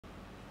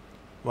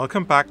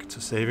Welcome back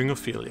to Saving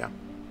Ophelia.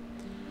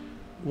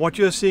 What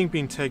you're seeing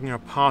being taken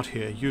apart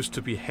here used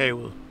to be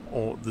Hale,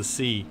 or the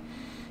Sea,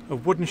 a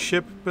wooden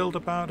ship built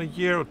about a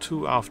year or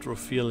two after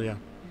Ophelia.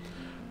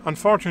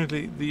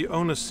 Unfortunately, the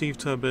owners seem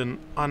to have been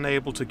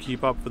unable to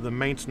keep up with the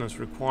maintenance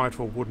required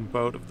for a wooden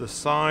boat of this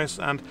size,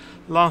 and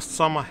last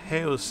summer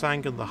Hale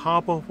sank in the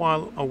harbour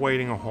while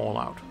awaiting a haul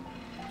out.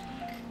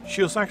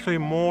 She was actually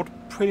moored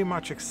pretty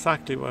much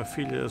exactly where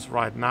Ophelia is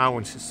right now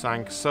when she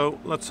sank, so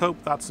let's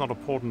hope that's not a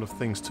portent of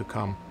things to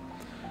come.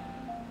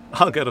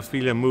 I'll get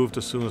Ophelia moved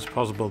as soon as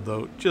possible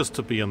though, just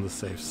to be on the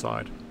safe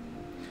side.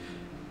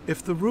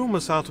 If the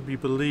rumours are to be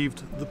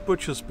believed, the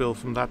butcher's bill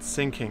from that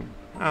sinking,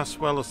 as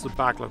well as the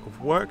backlog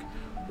of work,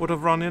 would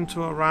have run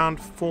into around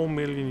 4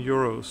 million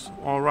euros,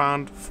 or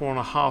around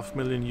 $4.5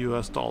 million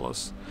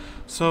US,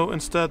 so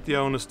instead the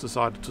owners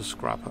decided to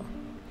scrap her.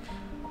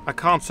 I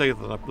can't say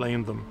that I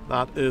blame them.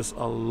 That is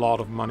a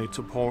lot of money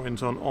to pour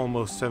into an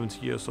almost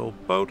 70 years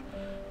old boat,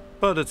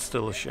 but it's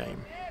still a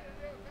shame.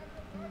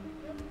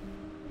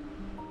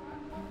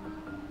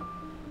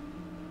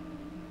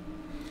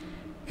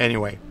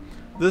 Anyway,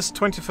 this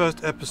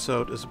 21st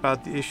episode is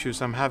about the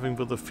issues I'm having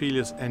with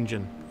Ophelia's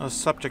engine, a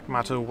subject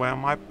matter where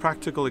my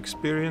practical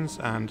experience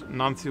and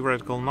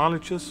non-theoretical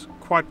knowledge is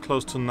quite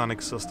close to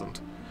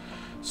non-existent.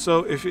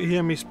 So if you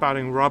hear me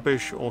spouting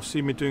rubbish or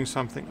see me doing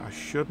something I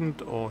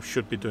shouldn't or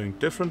should be doing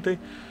differently,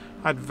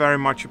 I'd very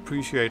much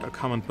appreciate a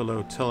comment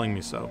below telling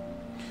me so.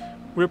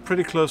 We're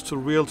pretty close to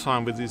real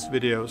time with these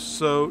videos,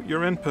 so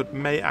your input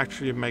may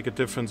actually make a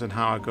difference in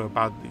how I go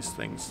about these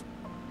things.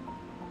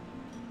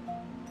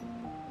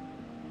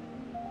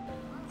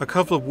 A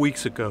couple of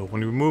weeks ago,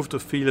 when we moved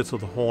Ophelia to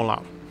the haul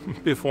out,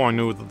 before I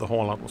knew that the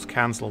haul out was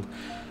cancelled,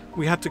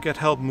 we had to get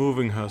help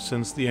moving her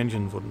since the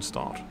engine wouldn't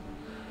start.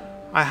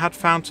 I had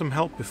found some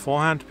help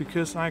beforehand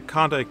because I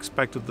kinda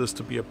expected this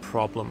to be a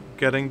problem.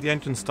 Getting the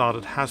engine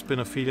started has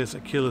been Ophelia's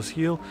Achilles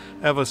heel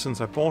ever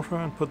since I bought her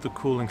and put the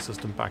cooling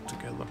system back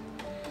together.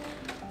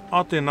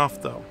 Oddly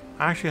enough though,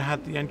 I actually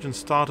had the engine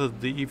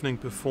started the evening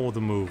before the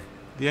move.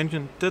 The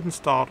engine didn't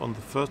start on the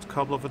first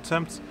couple of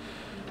attempts,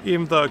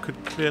 even though I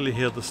could clearly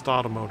hear the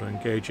starter motor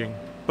engaging.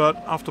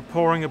 But after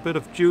pouring a bit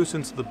of juice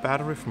into the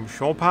battery from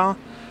shore power,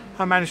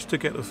 I managed to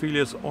get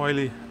Ophelia's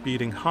oily,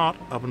 beating heart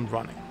up and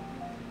running.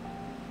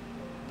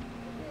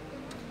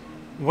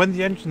 When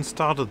the engine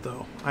started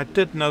though, I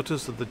did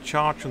notice that the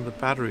charge on the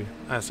battery,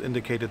 as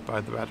indicated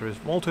by the battery's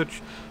voltage,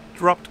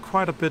 dropped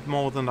quite a bit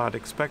more than I'd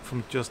expect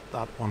from just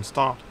that one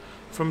start,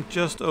 from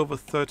just over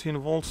 13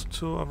 volts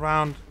to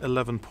around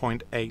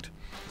 11.8.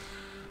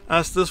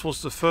 As this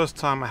was the first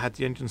time I had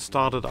the engine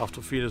started after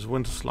Ophelia's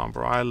winter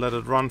slumber, I let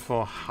it run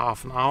for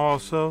half an hour or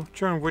so,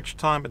 during which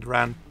time it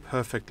ran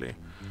perfectly.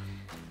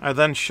 I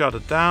then shut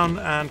it down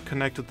and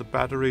connected the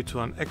battery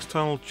to an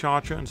external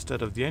charger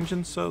instead of the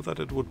engine so that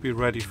it would be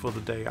ready for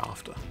the day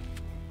after.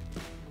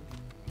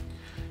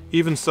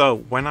 Even so,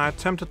 when I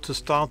attempted to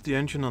start the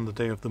engine on the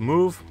day of the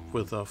move,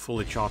 with a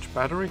fully charged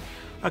battery,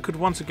 I could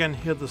once again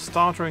hear the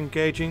starter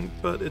engaging,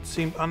 but it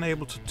seemed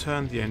unable to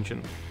turn the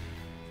engine.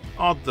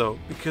 Odd though,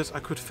 because I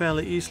could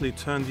fairly easily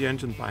turn the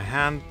engine by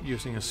hand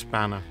using a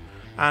spanner.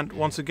 And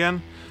once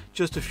again,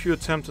 just a few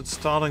attempts at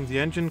starting the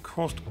engine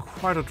caused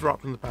quite a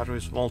drop in the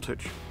battery's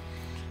voltage.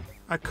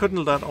 I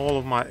couldn't let all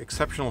of my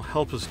exceptional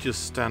helpers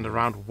just stand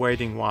around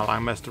waiting while I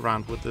messed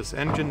around with this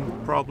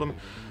engine problem.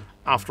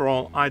 After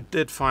all, I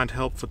did find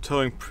help for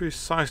towing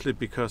precisely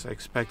because I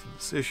expected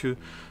this issue,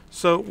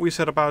 so we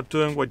set about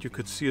doing what you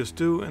could see us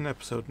do in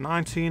episode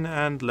 19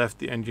 and left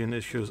the engine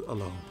issues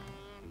alone.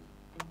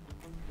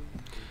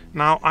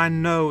 Now, I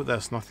know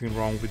there's nothing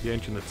wrong with the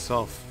engine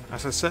itself.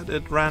 As I said,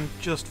 it ran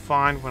just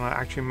fine when I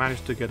actually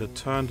managed to get it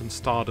turned and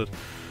started.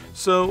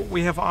 So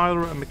we have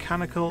either a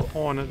mechanical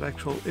or an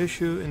electrical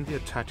issue in the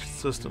attached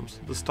systems,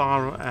 the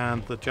starter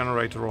and the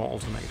generator or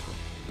alternator.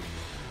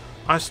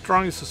 I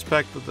strongly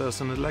suspect that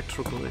there's an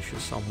electrical issue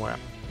somewhere.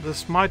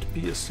 This might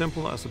be as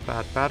simple as a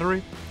bad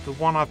battery. The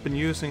one I've been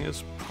using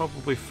is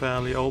probably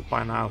fairly old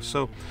by now,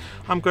 so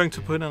I'm going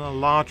to put in a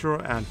larger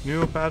and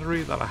newer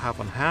battery that I have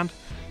on hand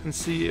and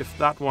see if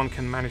that one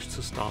can manage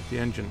to start the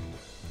engine.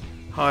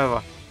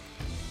 However,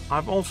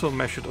 I've also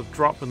measured a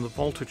drop in the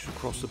voltage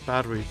across the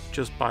battery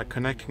just by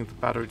connecting the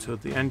battery to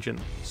the engine,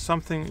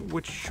 something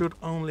which should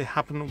only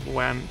happen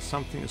when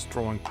something is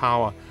drawing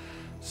power,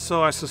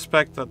 so I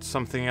suspect that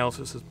something else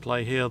is at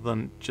play here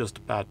than just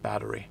a bad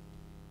battery.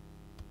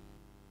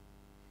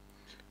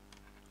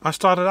 I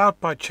started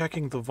out by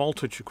checking the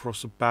voltage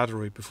across the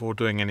battery before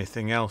doing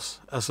anything else,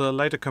 as a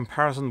later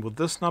comparison with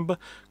this number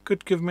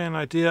could give me an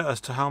idea as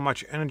to how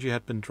much energy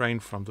had been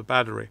drained from the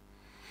battery.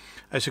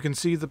 As you can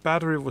see, the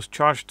battery was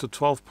charged to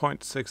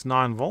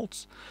 12.69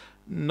 volts,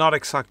 not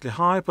exactly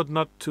high but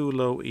not too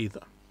low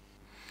either.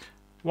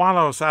 While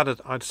I was at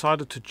it, I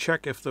decided to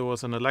check if there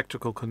was an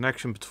electrical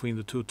connection between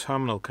the two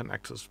terminal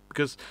connectors,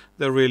 because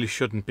there really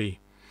shouldn't be.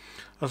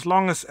 As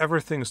long as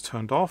everything is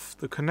turned off,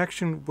 the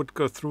connection would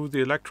go through the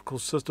electrical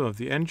system of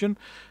the engine,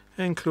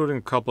 including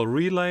a couple of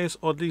relays,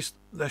 or at least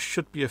there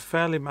should be a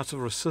fairly massive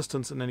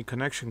resistance in any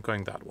connection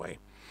going that way.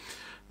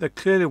 There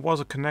clearly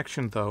was a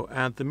connection though,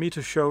 and the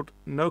meter showed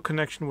no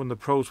connection when the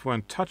probes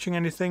weren't touching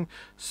anything,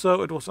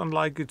 so it was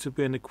unlikely to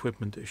be an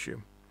equipment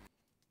issue.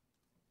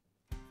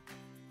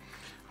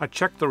 I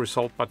checked the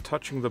result by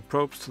touching the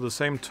probes to the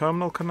same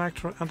terminal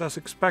connector, and as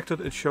expected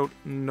it showed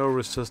no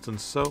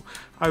resistance, so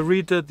I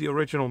redid the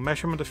original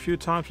measurement a few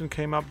times and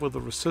came up with a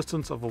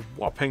resistance of a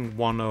whopping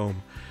 1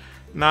 ohm.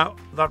 Now,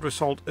 that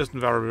result isn't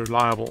very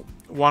reliable.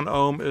 1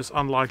 ohm is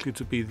unlikely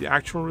to be the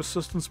actual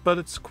resistance, but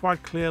it's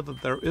quite clear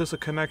that there is a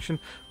connection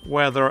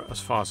where there, as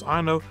far as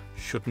I know,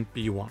 shouldn't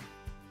be one.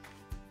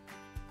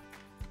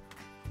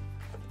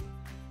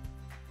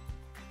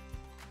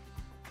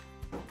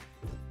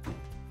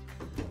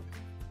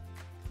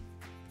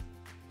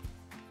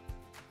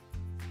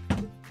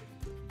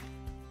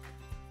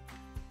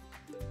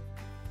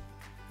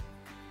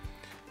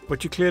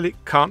 What you clearly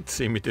can't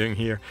see me doing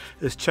here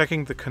is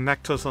checking the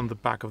connectors on the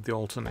back of the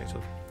alternator.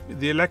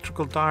 The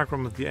electrical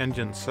diagram of the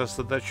engine says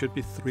that there should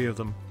be 3 of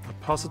them, a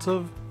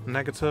positive,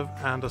 negative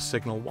and a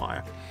signal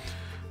wire.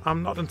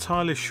 I'm not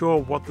entirely sure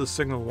what the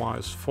signal wire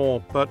is for,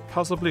 but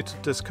possibly to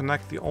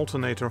disconnect the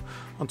alternator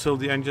until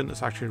the engine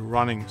is actually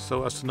running,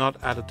 so as to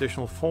not add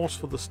additional force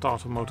for the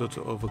starter motor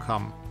to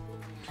overcome.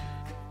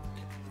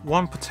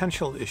 One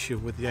potential issue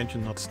with the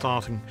engine not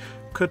starting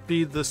could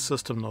be this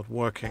system not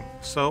working,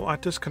 so I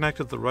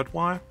disconnected the red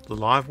wire, the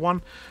live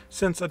one,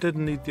 since I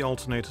didn't need the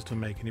alternator to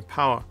make any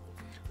power.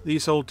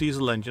 These old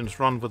diesel engines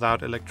run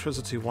without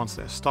electricity once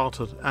they're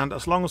started, and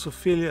as long as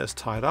Ophelia is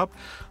tied up,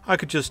 I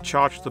could just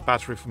charge the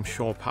battery from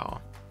shore power.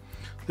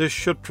 This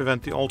should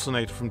prevent the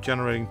alternator from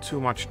generating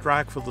too much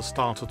drag for the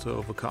starter to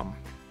overcome.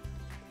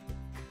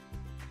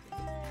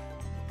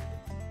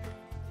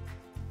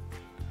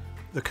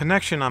 The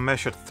connection I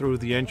measured through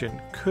the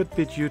engine could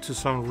be due to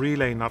some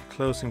relay not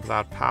closing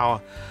without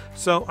power,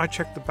 so I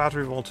checked the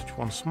battery voltage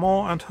once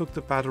more and hooked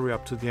the battery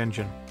up to the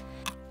engine.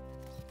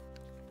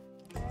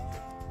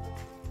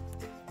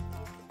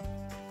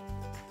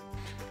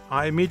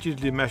 I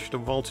immediately measured a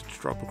voltage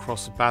drop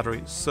across the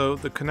battery, so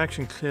the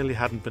connection clearly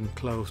hadn't been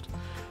closed.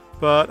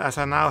 But as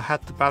I now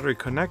had the battery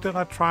connected,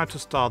 I tried to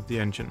start the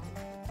engine.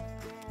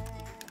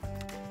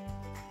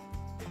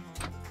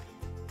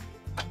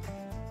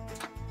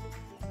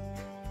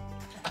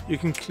 You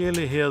can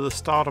clearly hear the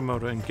starter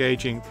motor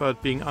engaging,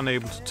 but being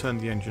unable to turn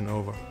the engine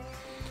over.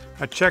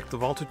 I checked the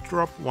voltage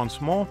drop once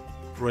more,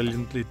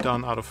 brilliantly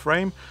done out of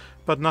frame,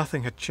 but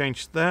nothing had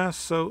changed there,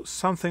 so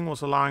something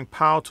was allowing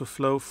power to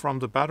flow from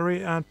the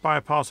battery and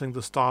bypassing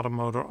the starter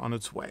motor on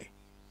its way.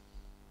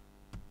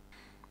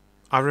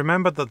 I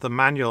remembered that the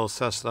manual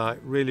says that I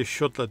really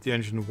should let the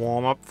engine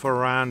warm up for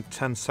around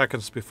 10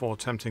 seconds before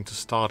attempting to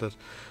start it,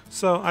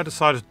 so I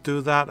decided to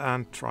do that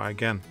and try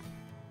again.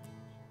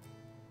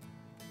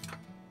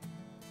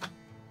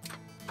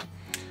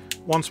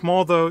 Once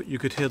more though, you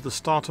could hear the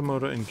starter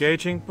motor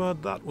engaging,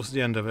 but that was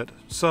the end of it,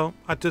 so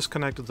I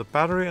disconnected the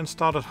battery and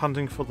started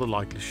hunting for the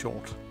likely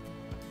short.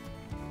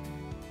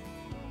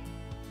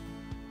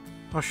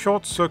 A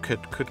short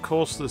circuit could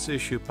cause this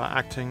issue by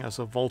acting as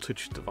a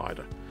voltage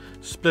divider,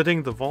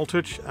 splitting the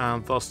voltage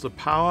and thus the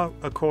power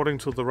according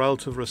to the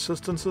relative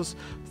resistances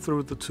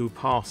through the 2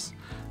 paths,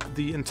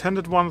 the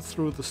intended one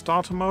through the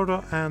starter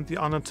motor and the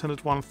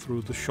unintended one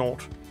through the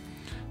short.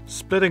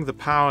 Splitting the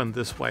power in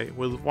this way,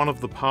 with one of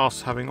the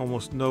paths having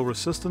almost no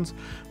resistance,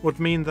 would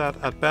mean that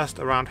at best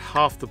around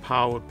half the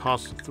power would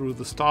pass through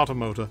the starter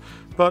motor,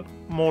 but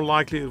more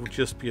likely it would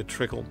just be a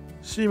trickle.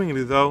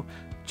 Seemingly though,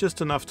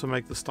 just enough to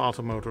make the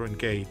starter motor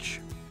engage.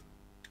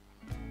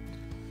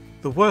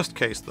 The worst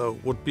case though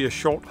would be a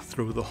short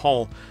through the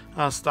hull,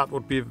 as that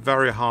would be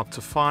very hard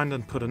to find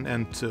and put an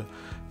end to,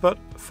 but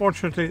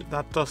fortunately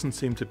that doesn't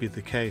seem to be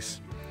the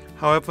case.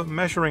 However,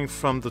 measuring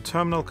from the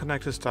terminal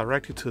connectors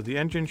directly to the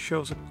engine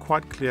shows a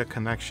quite clear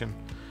connection.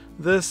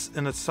 This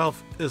in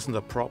itself isn't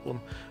a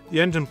problem.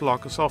 The engine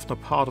block is often a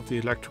part of the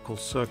electrical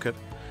circuit.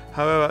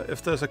 However,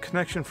 if there's a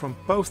connection from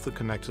both the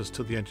connectors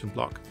to the engine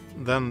block,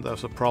 then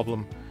there's a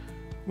problem,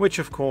 which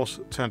of course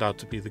turned out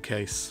to be the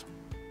case.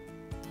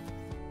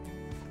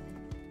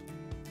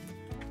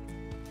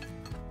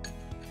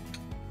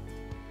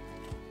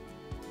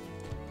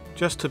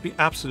 Just to be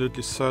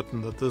absolutely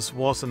certain that this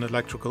was an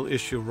electrical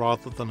issue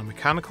rather than a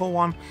mechanical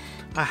one,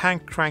 I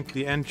hand cranked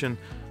the engine,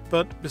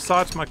 but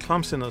besides my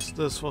clumsiness,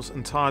 this was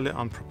entirely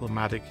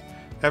unproblematic.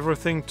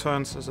 Everything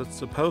turns as it's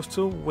supposed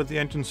to, with the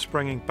engine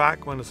springing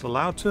back when it's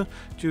allowed to,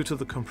 due to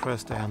the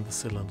compressed air in the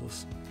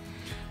cylinders.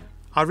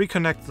 I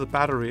reconnected the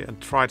battery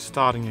and tried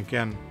starting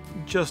again,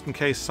 just in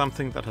case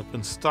something that had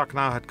been stuck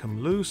now had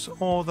come loose,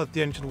 or that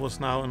the engine was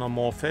now in a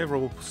more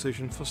favorable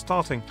position for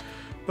starting,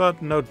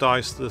 but no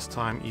dice this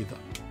time either.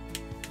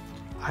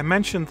 I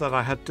mentioned that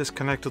I had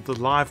disconnected the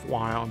live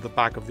wire on the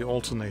back of the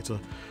alternator,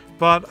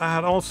 but I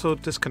had also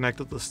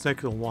disconnected the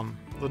signal one.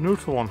 The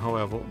neutral one,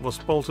 however, was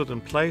bolted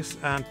in place,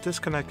 and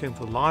disconnecting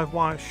the live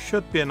wire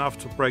should be enough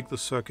to break the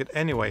circuit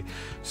anyway,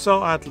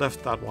 so I had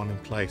left that one in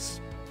place.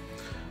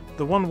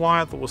 The one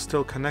wire that was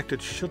still connected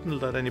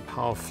shouldn't let any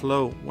power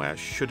flow. Where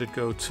should it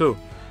go to?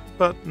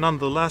 but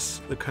nonetheless,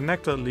 the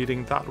connector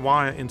leading that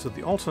wire into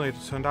the alternator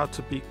turned out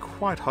to be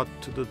quite hot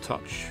to the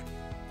touch.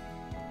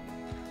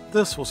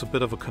 This was a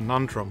bit of a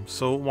conundrum,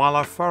 so while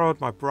I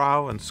furrowed my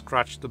brow and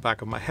scratched the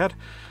back of my head,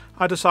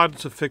 I decided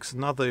to fix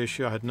another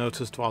issue I had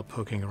noticed while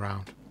poking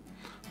around.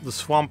 The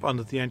swamp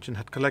under the engine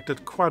had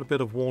collected quite a bit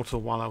of water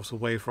while I was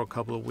away for a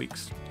couple of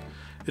weeks.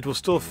 It was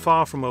still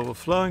far from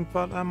overflowing,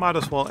 but I might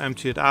as well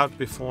empty it out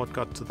before it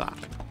got to that.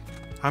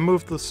 I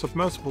moved the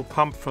submersible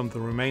pump from the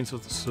remains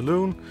of the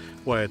saloon,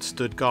 where it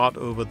stood guard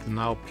over the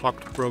now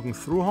plugged broken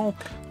through hole,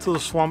 to the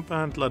swamp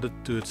and let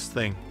it do its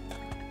thing.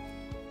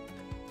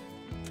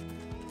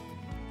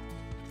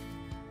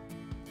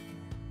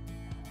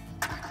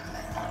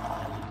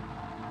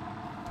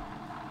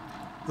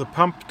 The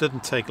pump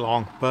didn't take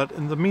long, but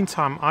in the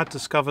meantime I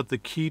discovered the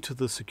key to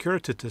the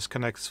security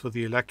disconnects for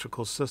the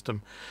electrical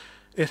system.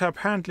 It had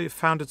apparently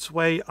found its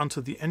way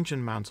onto the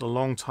engine mount a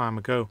long time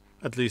ago.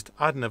 At least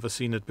I'd never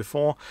seen it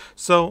before,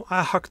 so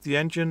I hugged the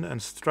engine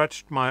and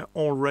stretched my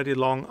already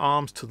long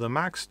arms to the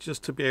max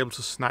just to be able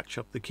to snatch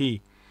up the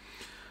key.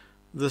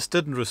 This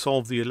didn't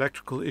resolve the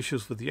electrical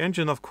issues with the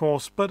engine, of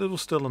course, but it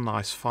was still a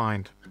nice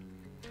find.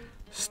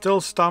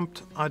 Still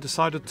stumped, I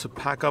decided to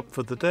pack up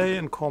for the day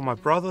and call my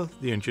brother,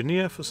 the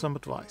engineer, for some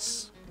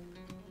advice.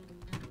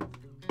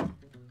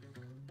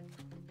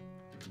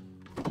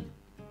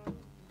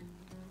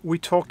 We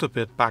talked a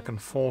bit back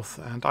and forth,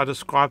 and I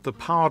described the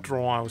power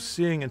draw I was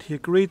seeing, and he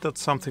agreed that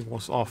something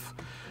was off,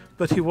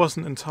 but he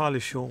wasn't entirely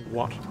sure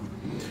what.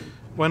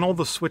 When all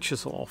the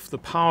switches are off, the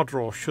power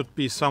draw should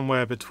be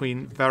somewhere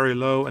between very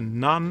low and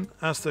none,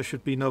 as there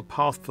should be no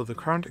path for the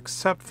current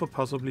except for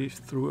possibly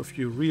through a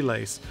few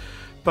relays.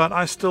 But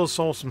I still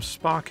saw some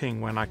sparking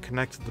when I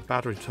connected the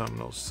battery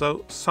terminals,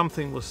 so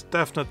something was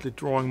definitely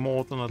drawing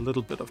more than a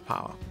little bit of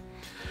power.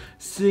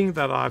 Seeing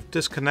that I've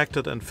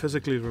disconnected and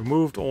physically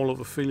removed all of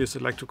Ophelia's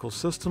electrical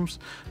systems,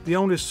 the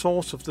only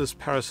source of this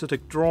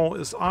parasitic draw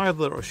is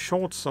either a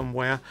short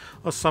somewhere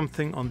or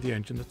something on the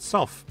engine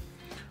itself.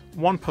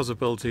 One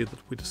possibility that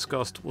we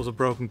discussed was a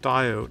broken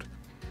diode.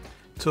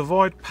 To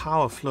avoid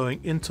power flowing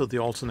into the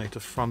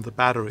alternator from the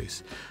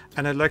batteries,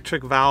 an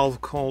electric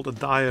valve called a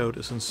diode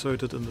is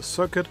inserted in the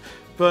circuit,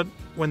 but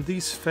when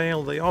these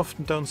fail they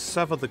often don't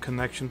sever the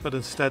connection but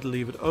instead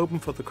leave it open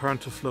for the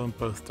current to flow in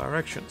both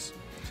directions.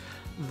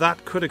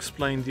 That could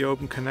explain the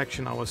open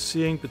connection I was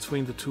seeing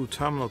between the two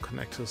terminal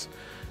connectors.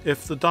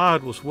 If the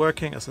diode was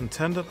working as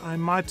intended, I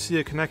might see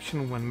a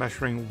connection when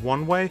measuring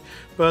one way,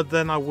 but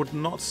then I would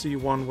not see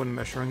one when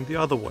measuring the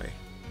other way.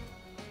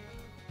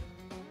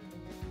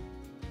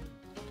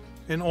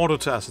 In order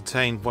to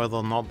ascertain whether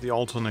or not the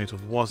alternator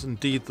was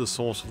indeed the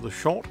source of the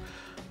short,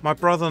 my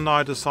brother and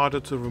I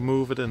decided to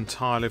remove it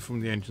entirely from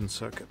the engine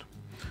circuit.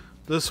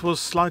 This was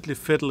slightly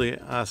fiddly,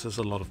 as is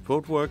a lot of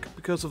boat work,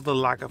 because of the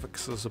lack of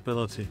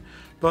accessibility,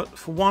 but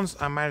for once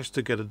I managed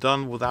to get it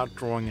done without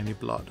drawing any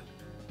blood.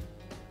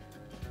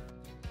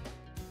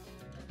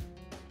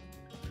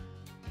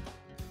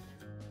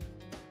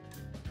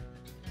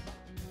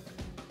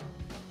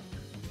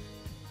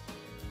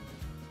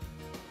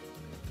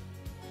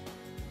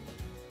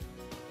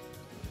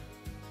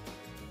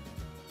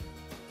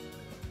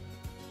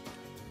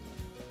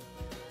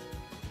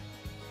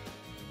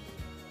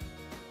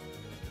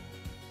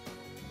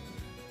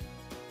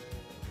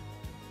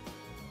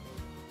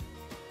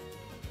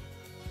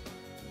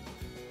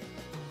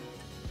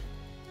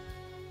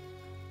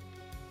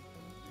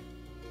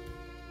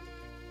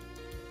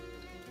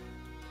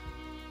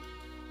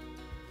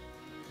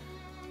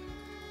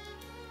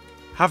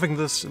 Having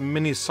this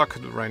mini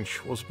socket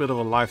wrench was a bit of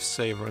a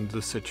lifesaver in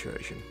this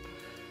situation.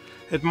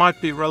 It might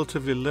be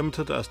relatively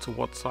limited as to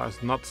what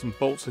size nuts and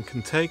bolts it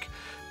can take,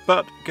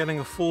 but getting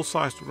a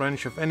full-sized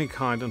wrench of any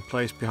kind in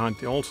place behind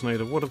the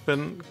alternator would have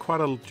been quite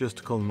a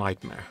logistical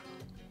nightmare.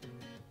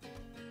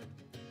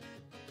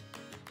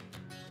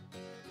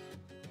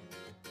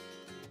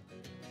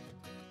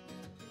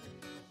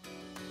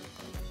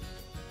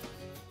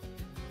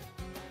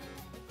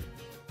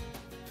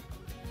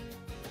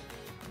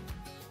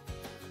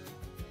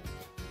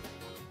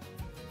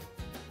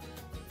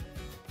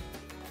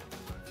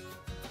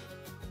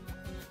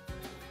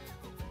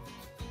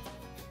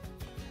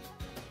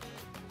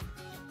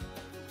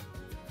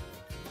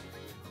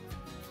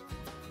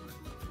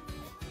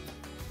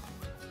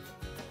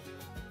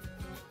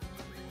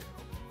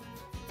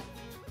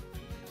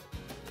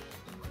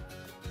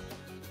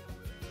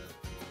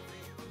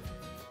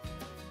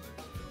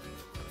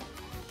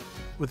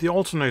 With the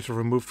alternator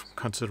removed from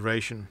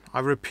consideration,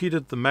 I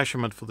repeated the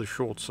measurement for the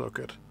short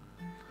circuit.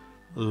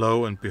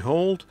 Lo and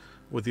behold,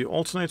 with the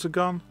alternator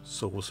gone,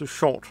 so was the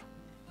short.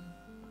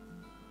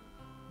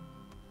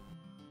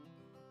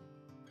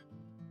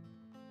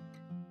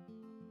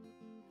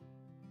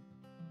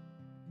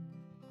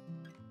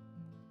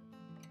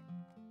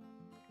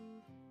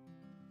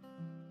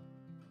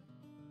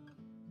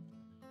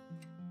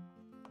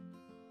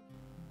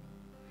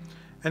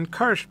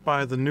 Encouraged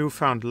by the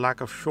newfound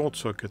lack of short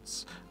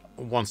circuits,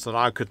 ones that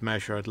I could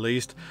measure at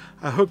least,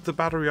 I hooked the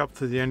battery up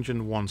to the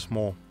engine once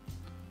more.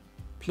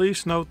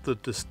 Please note the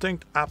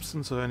distinct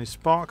absence of any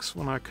sparks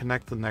when I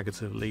connect the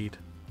negative lead.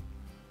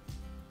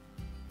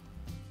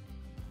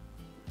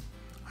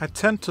 I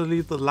tend to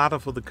leave the ladder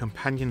for the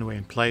companionway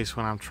in place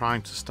when I'm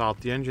trying to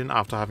start the engine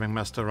after having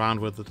messed around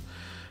with it,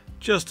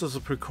 just as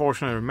a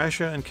precautionary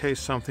measure in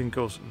case something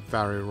goes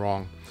very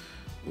wrong.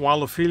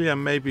 While Ophelia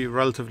may be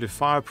relatively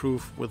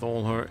fireproof with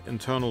all her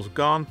internals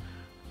gone,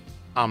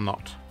 I'm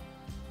not.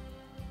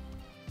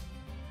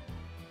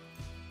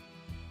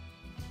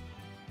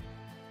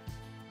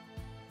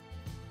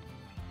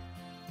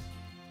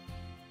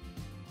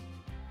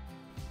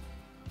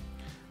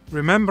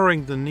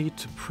 Remembering the need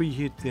to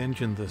preheat the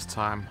engine this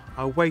time,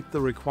 I wait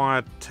the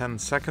required 10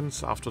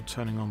 seconds after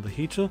turning on the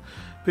heater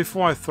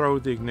before I throw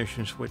the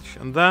ignition switch,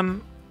 and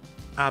then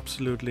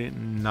absolutely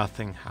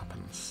nothing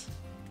happens.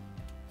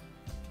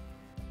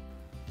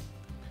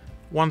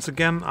 Once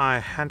again I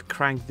hand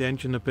crank the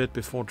engine a bit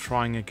before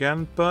trying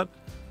again, but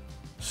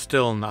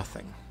still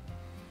nothing.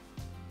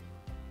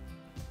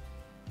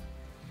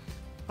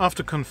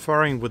 After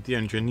conferring with the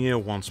engineer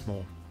once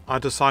more, I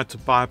decide to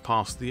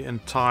bypass the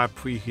entire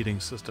preheating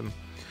system,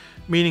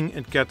 meaning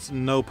it gets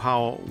no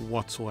power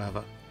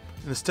whatsoever.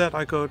 Instead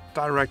I go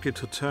directly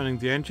to turning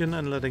the engine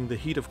and letting the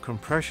heat of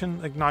compression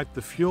ignite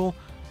the fuel,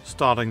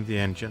 starting the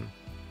engine.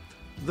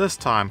 This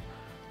time,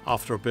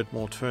 after a bit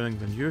more turning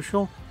than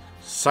usual,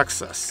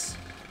 success!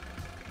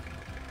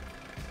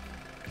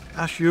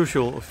 As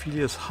usual,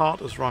 Ophelia's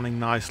heart is running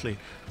nicely,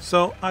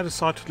 so I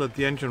decide to let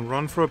the engine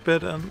run for a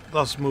bit and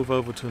thus move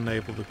over to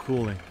enable the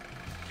cooling.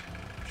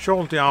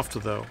 Shortly after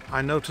though,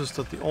 I noticed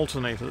that the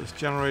alternator is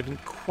generating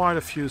quite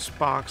a few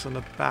sparks and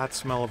a bad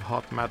smell of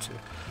hot metal,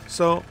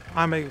 so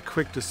I make a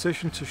quick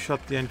decision to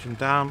shut the engine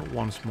down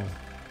once more.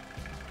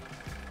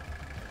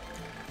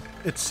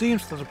 It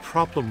seems that the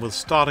problem with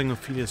starting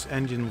Ophelia's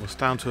engine was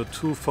down to a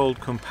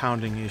twofold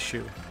compounding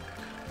issue.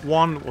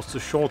 One was the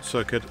short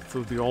circuit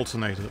through the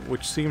alternator,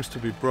 which seems to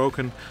be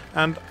broken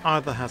and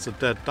either has a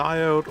dead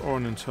diode or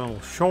an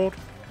internal short,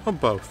 or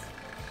both.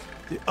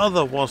 The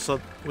other was that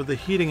with the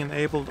heating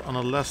enabled on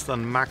a less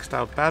than maxed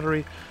out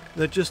battery,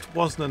 there just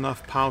wasn't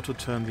enough power to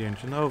turn the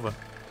engine over.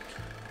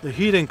 The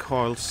heating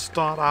coils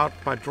start out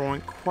by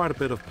drawing quite a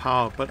bit of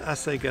power, but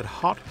as they get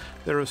hot,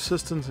 their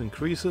resistance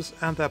increases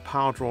and their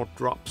power draw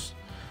drops.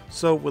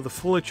 So with a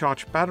fully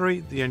charged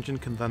battery, the engine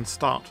can then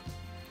start.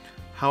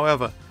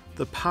 However,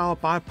 the power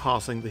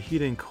bypassing the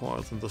heating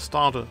coils and the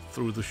starter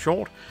through the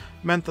short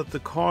meant that the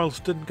coils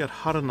didn't get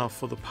hot enough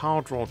for the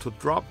power draw to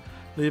drop,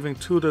 leaving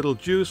too little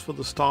juice for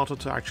the starter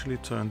to actually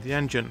turn the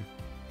engine.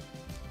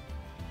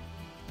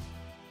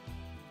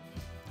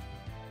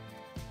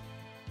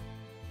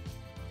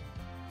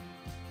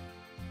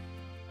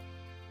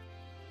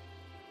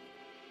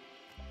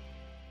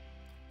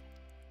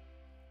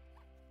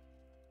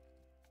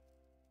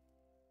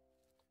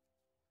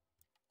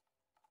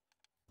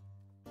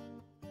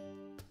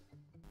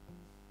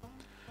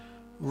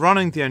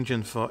 Running the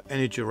engine for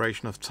any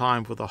duration of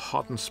time with a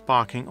hot and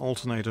sparking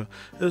alternator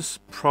is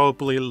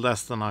probably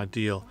less than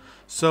ideal,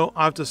 so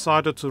I've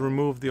decided to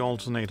remove the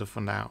alternator for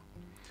now.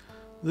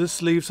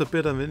 This leaves a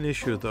bit of an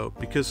issue though,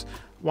 because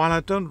while I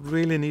don't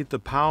really need the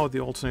power the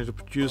alternator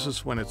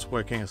produces when it's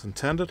working as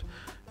intended,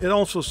 it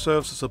also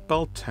serves as a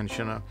belt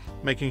tensioner,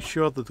 making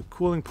sure that the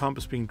cooling pump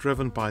is being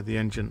driven by the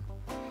engine.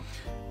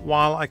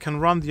 While I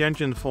can run the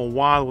engine for a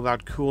while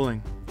without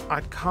cooling, I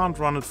can't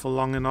run it for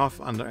long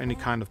enough under any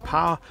kind of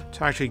power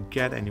to actually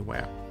get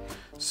anywhere.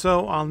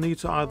 So I'll need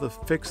to either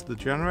fix the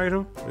generator,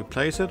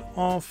 replace it,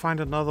 or find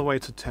another way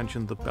to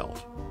tension the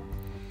belt.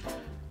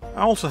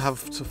 I also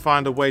have to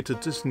find a way to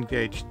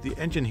disengage the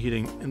engine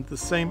heating in the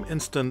same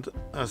instant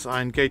as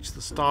I engage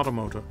the starter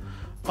motor.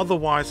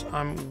 Otherwise,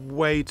 I'm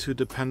way too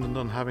dependent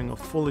on having a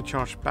fully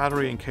charged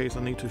battery in case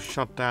I need to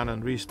shut down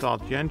and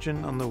restart the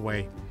engine on the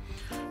way.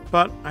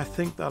 But I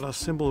think that a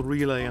simple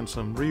relay and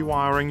some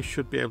rewiring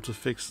should be able to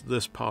fix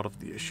this part of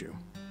the issue.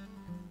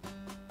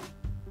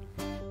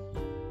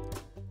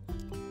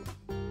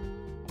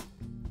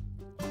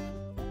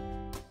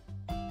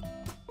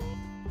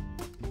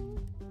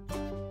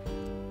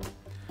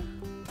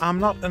 I'm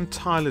not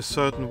entirely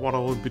certain what I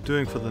will be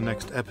doing for the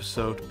next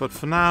episode, but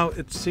for now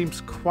it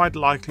seems quite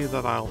likely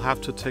that I'll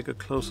have to take a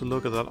closer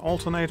look at that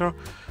alternator,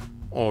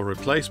 or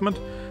replacement,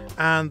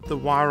 and the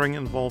wiring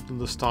involved in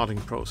the starting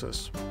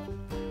process.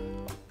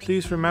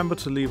 Please remember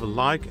to leave a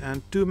like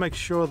and do make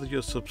sure that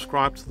you're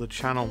subscribed to the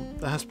channel.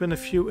 There has been a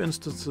few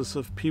instances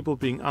of people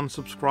being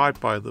unsubscribed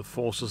by the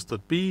forces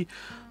that be,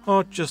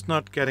 or just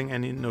not getting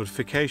any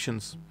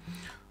notifications.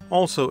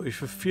 Also,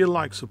 if you feel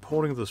like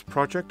supporting this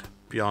project,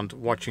 beyond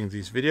watching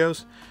these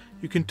videos,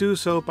 you can do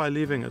so by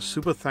leaving a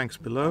super thanks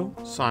below,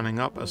 signing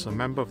up as a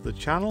member of the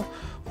channel,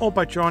 or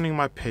by joining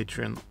my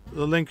Patreon.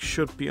 The link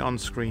should be on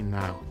screen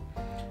now.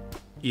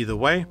 Either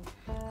way,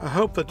 I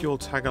hope that you'll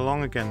tag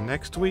along again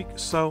next week,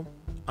 so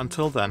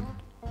until then.